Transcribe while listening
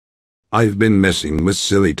I've been messing with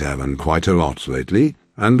SillyTavern quite a lot lately,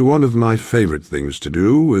 and one of my favorite things to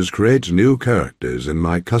do is create new characters in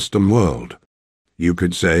my custom world. You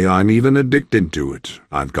could say I'm even addicted to it.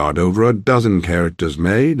 I've got over a dozen characters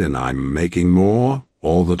made, and I'm making more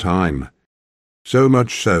all the time. So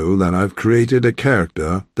much so that I've created a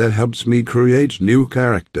character that helps me create new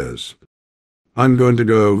characters. I'm going to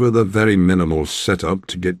go over the very minimal setup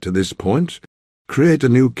to get to this point, create a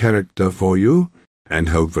new character for you, and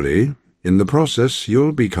hopefully, in the process,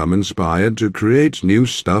 you'll become inspired to create new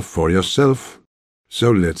stuff for yourself.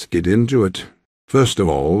 So let's get into it. First of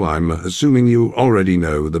all, I'm assuming you already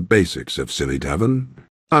know the basics of SillyTavern.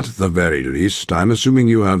 At the very least, I'm assuming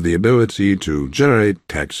you have the ability to generate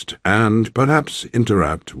text and perhaps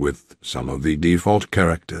interact with some of the default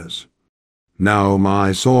characters. Now,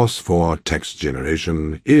 my source for text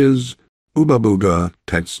generation is Ooga Booga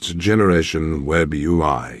Text Generation Web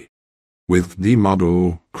UI, with the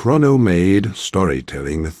model ChronoMade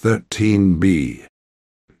Storytelling 13B.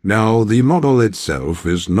 Now, the model itself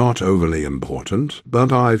is not overly important,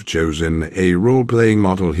 but I've chosen a role-playing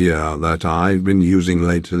model here that I've been using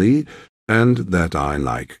lately, and that I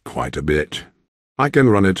like quite a bit. I can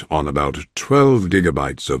run it on about 12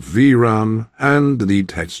 gigabytes of VRAM, and the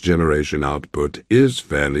text generation output is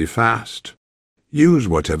fairly fast. Use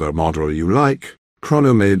whatever model you like.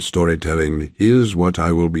 ChronoMade Storytelling is what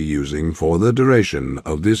I will be using for the duration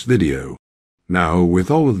of this video. Now, with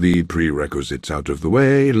all of the prerequisites out of the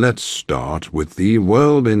way, let's start with the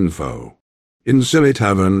world info. In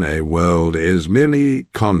SillyTavern, a world is merely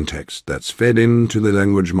context that's fed into the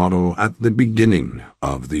language model at the beginning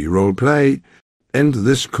of the roleplay, and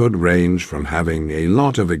this could range from having a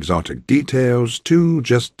lot of exotic details to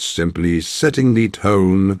just simply setting the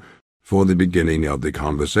tone for the beginning of the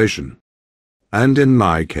conversation. And in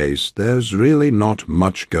my case, there's really not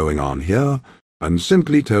much going on here. I'm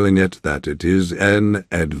simply telling it that it is an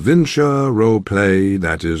adventure roleplay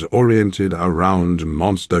that is oriented around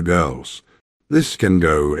monster girls. This can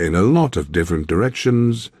go in a lot of different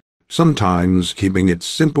directions. Sometimes keeping it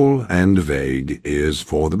simple and vague is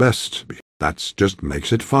for the best. That just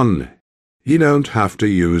makes it fun. You don't have to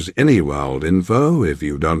use any world info if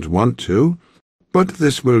you don't want to, but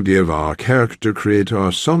this will give our character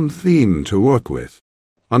creator some theme to work with.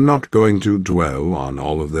 I'm not going to dwell on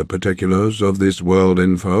all of the particulars of this world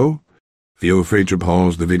info. Feel free to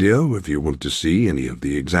pause the video if you want to see any of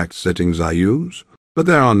the exact settings I use, but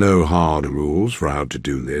there are no hard rules for how to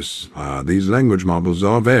do this. These language models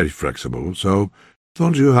are very flexible, so as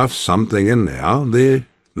long as you have something in there, the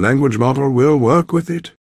language model will work with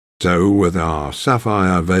it. So with our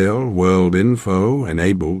Sapphire Veil world info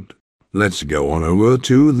enabled, let's go on over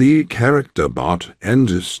to the CharacterBot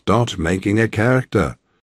and start making a character.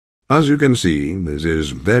 As you can see, this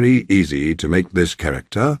is very easy to make this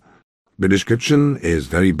character. The description is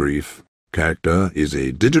very brief. Character is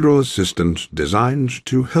a digital assistant designed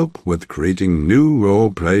to help with creating new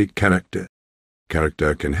roleplay characters.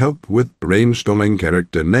 Character can help with brainstorming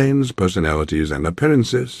character names, personalities, and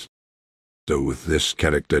appearances. So with this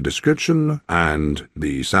character description and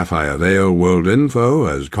the Sapphire Veil world info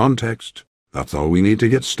as context, that's all we need to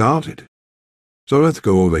get started. So let's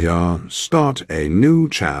go over here, start a new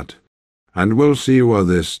chat, and we'll see where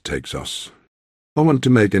this takes us. I want to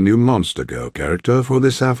make a new monster girl character for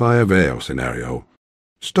the Sapphire Veil scenario.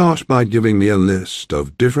 Start by giving me a list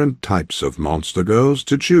of different types of monster girls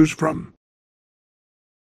to choose from.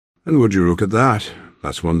 And would you look at that?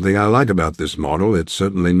 That's one thing I like about this model. It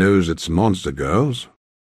certainly knows its monster girls.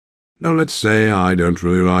 Now let's say I don't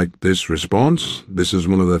really like this response. This is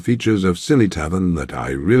one of the features of SillyTavern that I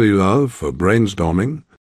really love for brainstorming.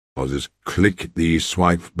 I'll just click the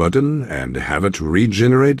swipe button and have it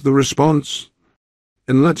regenerate the response.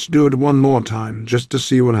 And let's do it one more time just to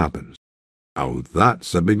see what happens. Oh,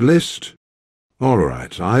 that's a big list.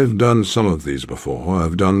 Alright, I've done some of these before.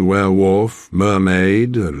 I've done werewolf,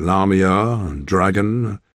 mermaid, lamia,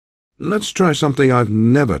 dragon. Let's try something I've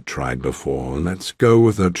never tried before. Let's go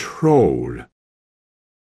with a troll.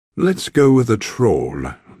 Let's go with a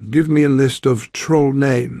troll. Give me a list of troll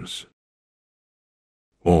names.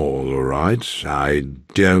 All right, I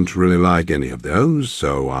don't really like any of those,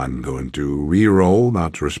 so I'm going to re-roll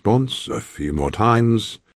that response a few more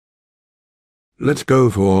times. Let's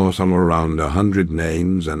go for somewhere around 100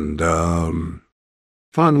 names and,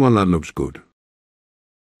 find one that looks good.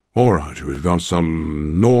 All right, we've got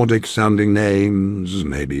some Nordic-sounding names,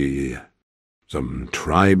 maybe some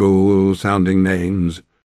tribal-sounding names.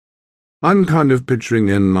 I'm kind of picturing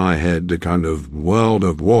in my head a kind of World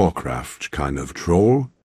of Warcraft kind of troll.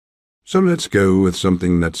 So let's go with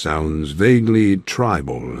something that sounds vaguely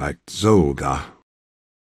tribal, like Zolga.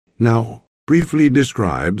 Now, briefly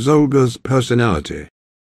describe Zolga's personality.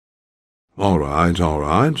 All right.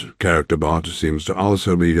 CharacterBot seems to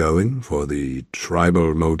also be going for the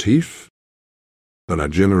tribal motif. Then I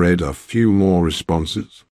generate a few more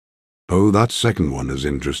responses. Oh, that second one is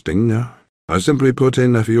interesting. I simply put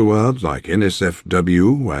in a few words like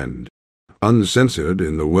NSFW and uncensored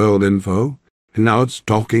in the world info, and now it's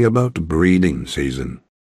talking about breeding season.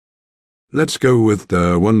 Let's go with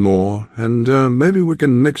one more, and maybe we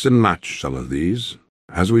can mix and match some of these,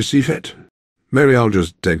 as we see fit. Maybe I'll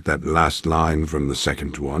just take that last line from the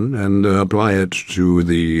second one and apply it to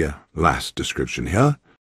the last description here.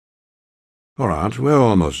 All right, we're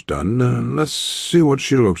almost done. Let's see what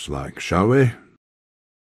she looks like, shall we?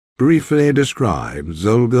 Briefly describe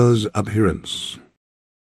Zolga's appearance.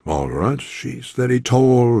 All right, she's very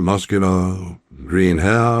tall, muscular, green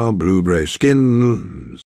hair, blue-grey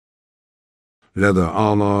skin, leather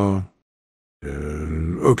armor.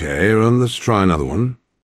 Okay, let's try another one.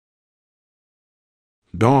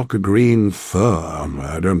 Dark green fur.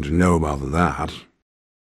 I don't know about that.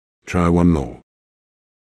 Try one more.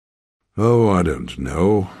 Oh, I don't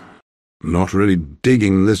know. Not really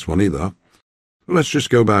digging this one either. Let's just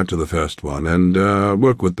go back to the first one and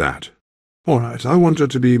work with that. All right, I want her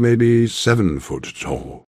to be maybe 7 foot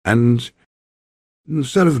tall. And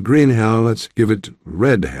instead of green hair, let's give it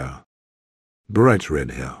red hair. Bright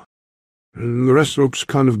red hair. The rest looks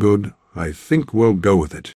kind of good. I think we'll go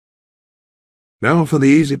with it. Now for the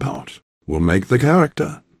easy part. We'll make the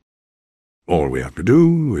character. All we have to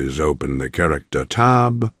do is open the character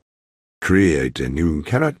tab, create a new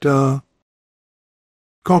character,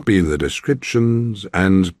 copy the descriptions,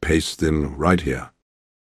 and paste them right here.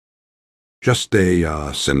 Just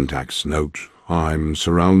a syntax note. I'm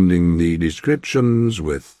surrounding the descriptions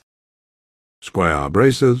with square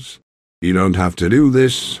braces. You don't have to do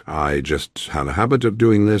this. I just have a habit of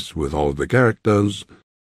doing this with all the characters.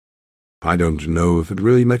 I don't know if it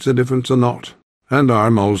really makes a difference or not. And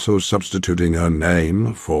I'm also substituting her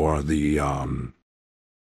name for the,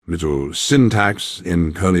 little syntax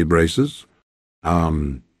in curly braces.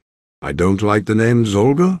 I don't like the name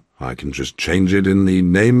Zolga. I can just change it in the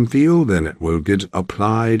name field and it will get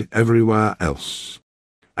applied everywhere else.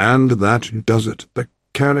 And that does it. The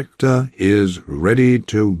character is ready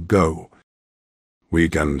to go. We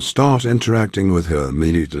can start interacting with her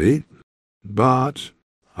immediately, but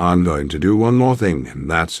I'm going to do one more thing, and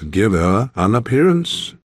that's give her an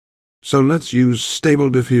appearance. So let's use Stable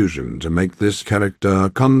Diffusion to make this character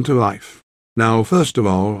come to life. Now, first of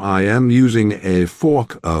all, I am using a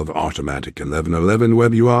fork of Automatic 1111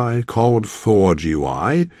 Web UI called Forge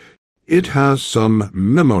UI. It has some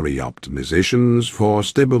memory optimizations for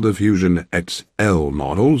Stable Diffusion XL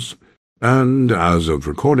models, and as of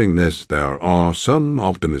recording this, there are some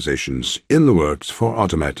optimizations in the works for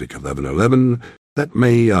Automatic 1111 that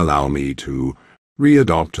may allow me to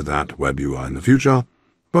readopt that Web UI in the future,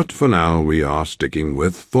 but for now we are sticking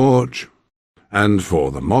with Forge. And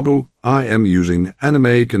for the model, I am using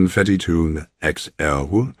Anime Confetti Toon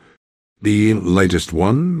XL, the latest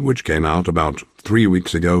one, which came out about 3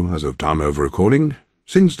 weeks ago as of time of recording.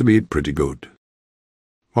 Seems to be pretty good.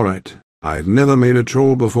 Alright, I've never made a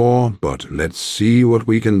troll before, but let's see what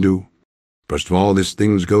we can do. First of all, this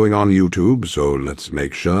thing's going on YouTube, so let's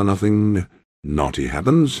make sure nothing naughty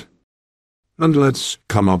happens. And let's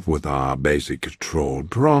come up with our basic troll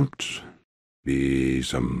prompt. Be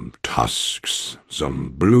some tusks, some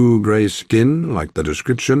blue-grey skin, like the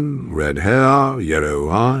description, red hair,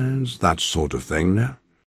 yellow eyes, that sort of thing.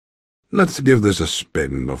 Let's give this a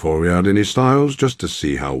spin before we add any styles, just to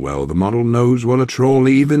see how well the model knows what a troll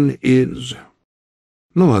even is.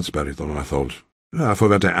 No, that's better than I thought. I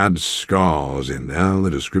forgot to add scars in there.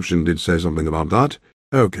 The description did say something about that.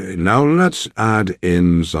 Okay, now let's add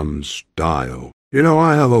in some style. You know,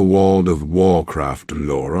 I have a World of Warcraft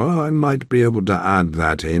lore. I might be able to add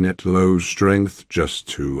that in at low strength just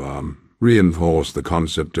to reinforce the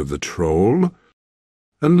concept of the troll.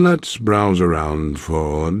 And let's browse around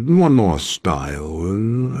for one more style.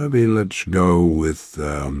 Maybe let's go with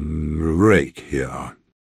Rake here.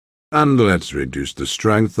 And let's reduce the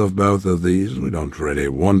strength of both of these. We don't really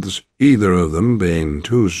want either of them being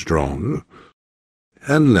too strong.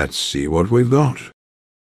 And let's see what we've got.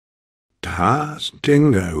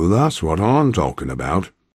 Dingo, that's what I'm talking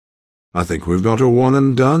about. I think we've got a one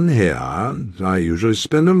and done here. I usually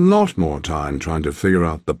spend a lot more time trying to figure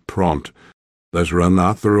out the prompt. Let's run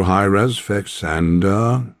that through high-res fix and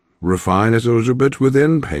refine it a little bit with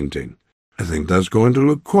Inpainting. I think that's going to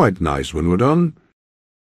look quite nice when we're done.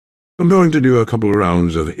 I'm going to do a couple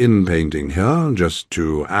rounds of inpainting here, just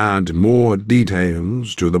to add more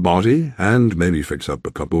details to the body and maybe fix up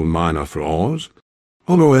a couple minor flaws.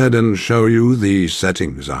 I'll go ahead and show you the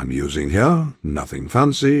settings I'm using here. Nothing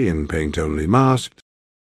fancy, Inpaint only masked.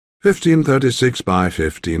 1536 by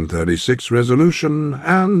 1536 resolution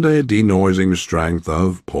and a denoising strength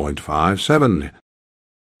of 0.57.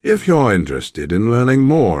 If you're interested in learning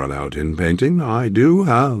more about inpainting, I do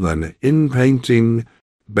have an inpainting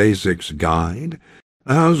basics guide,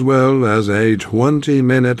 as well as a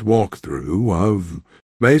 20-minute walkthrough of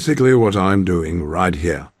basically what I'm doing right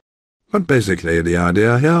here. But basically the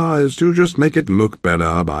idea here is to just make it look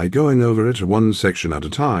better by going over it one section at a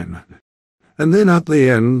time. And then at the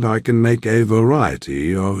end I can make a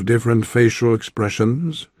variety of different facial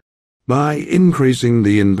expressions by increasing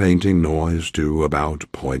the inpainting noise to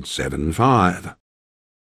about 0.75.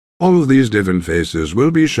 All of these different faces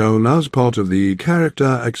will be shown as part of the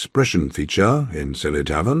character expression feature in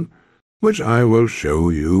SillyTavern, which I will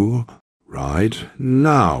show you right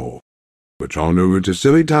now. Switch on over to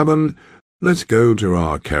SillyTavern, let's go to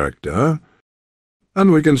our character,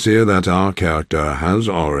 and we can see that our character has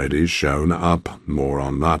already shown up. More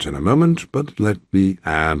on that in a moment, but let me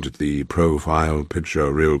add the profile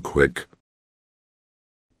picture real quick.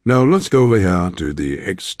 Now let's go over here to the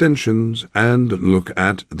extensions and look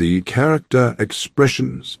at the character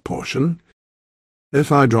expressions portion.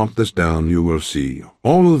 If I drop this down, you will see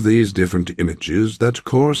all of these different images that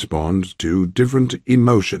correspond to different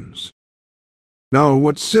emotions. Now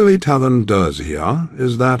what SillyTavern does here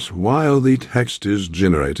is that while the text is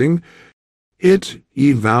generating, it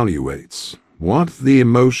evaluates what the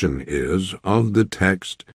emotion is of the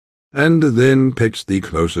text and then picks the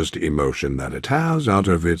closest emotion that it has out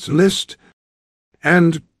of its list,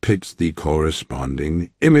 and picks the corresponding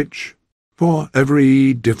image. For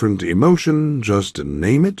every different emotion, just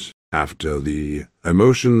name it after the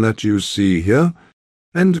emotion that you see here,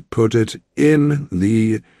 and put it in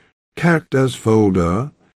the Characters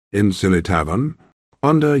folder in SillyTavern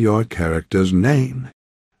under your character's name.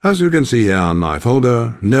 As you can see here on my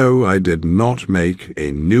folder, no, I did not make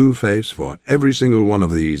a new face for every single one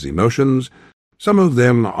of these emotions. Some of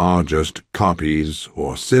them are just copies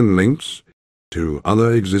or syn-links to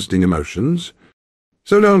other existing emotions.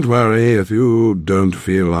 So don't worry if you don't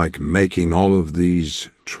feel like making all of these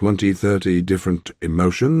 20-30 different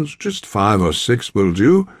emotions. Just 5 or 6 will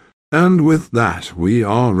do. And with that, we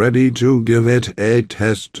are ready to give it a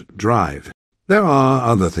test drive. There are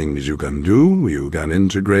other things you can do. You can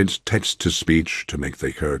integrate text-to-speech to make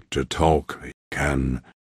the character talk. You can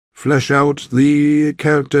flesh out the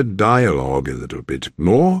character dialogue a little bit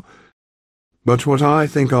more. But what I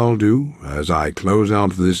think I'll do, as I close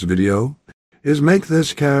out this video, is make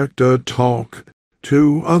this character talk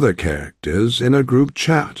to other characters in a group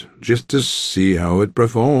chat, just to see how it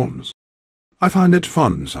performs. I find it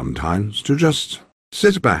fun sometimes to just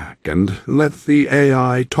sit back and let the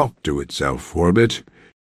AI talk to itself for a bit.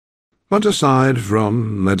 But aside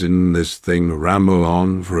from letting this thing ramble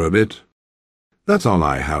on for a bit, that's all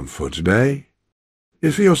I have for today.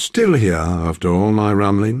 If you're still here after all my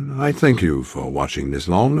rambling, I thank you for watching this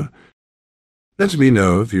long. Let me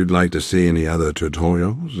know if you'd like to see any other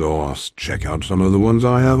tutorials, or check out some of the ones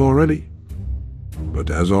I have already. But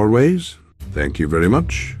as always, thank you very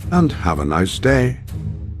much, and have a nice day.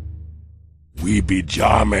 We be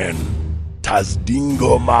jamming, tas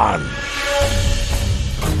dingo man.